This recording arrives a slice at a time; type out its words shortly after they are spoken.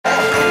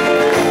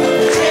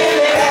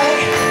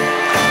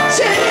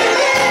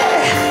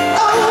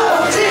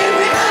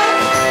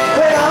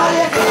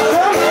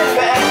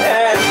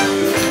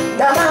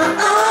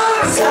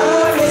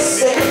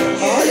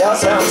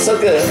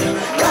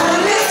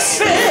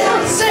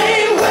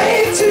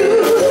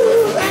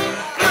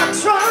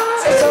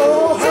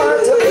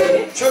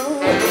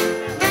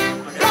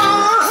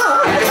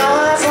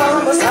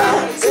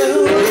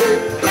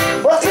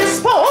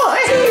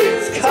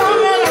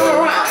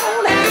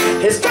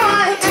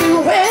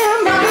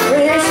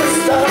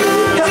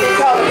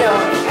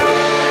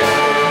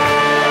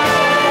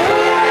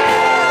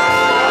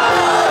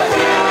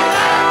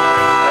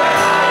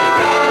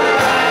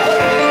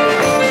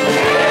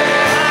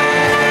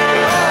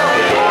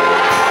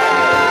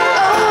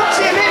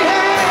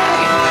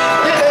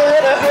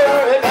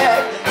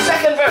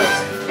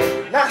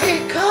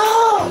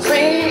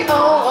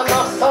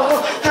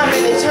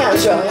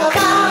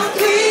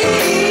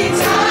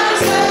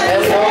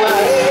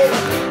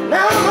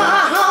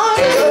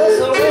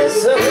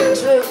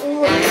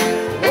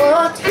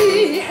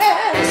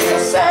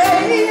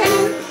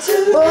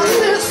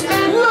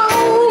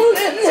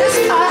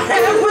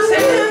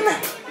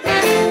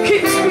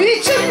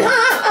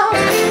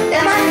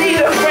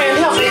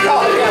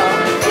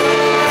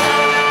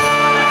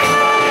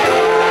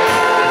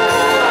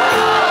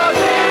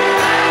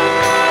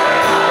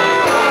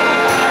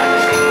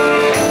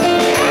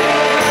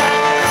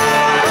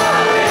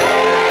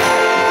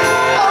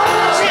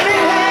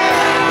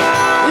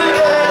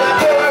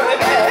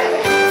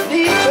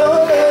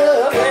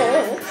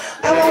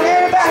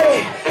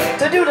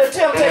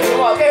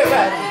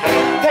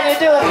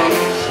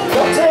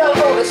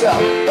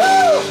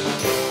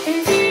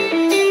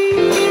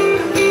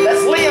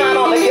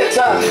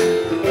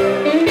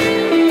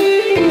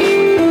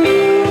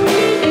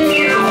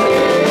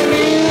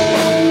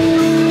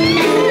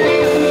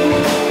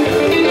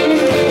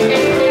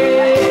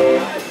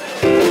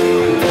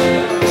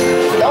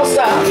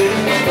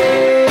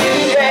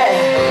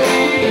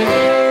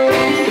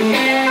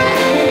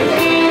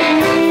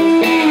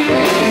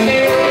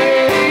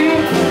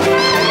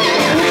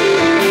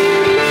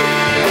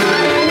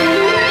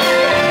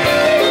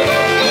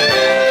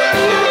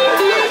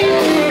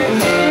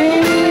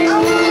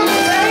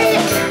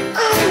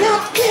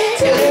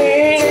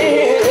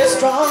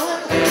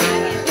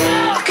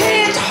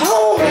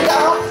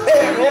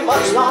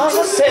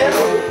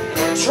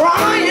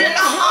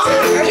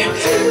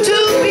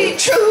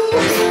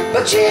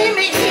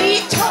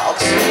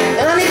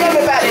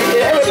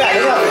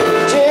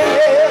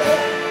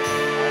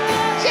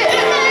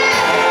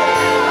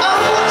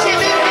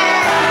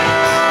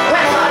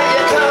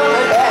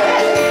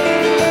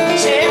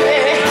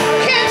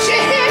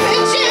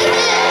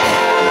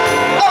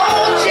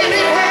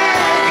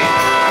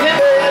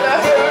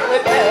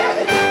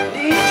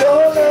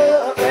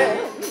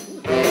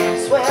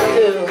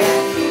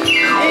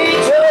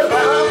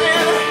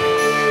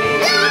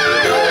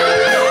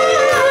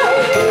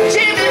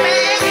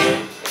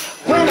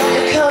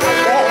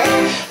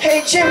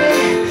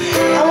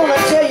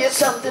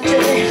something,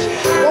 Jimmy?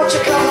 Won't you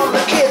come home? The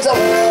kids are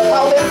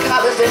all in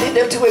college. They need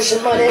their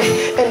tuition money,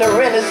 and the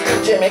rent is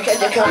due, Jimmy.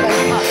 Can you come back?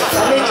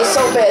 I need you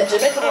so bad,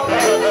 Jimmy. Come on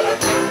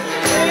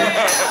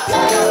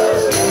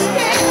back.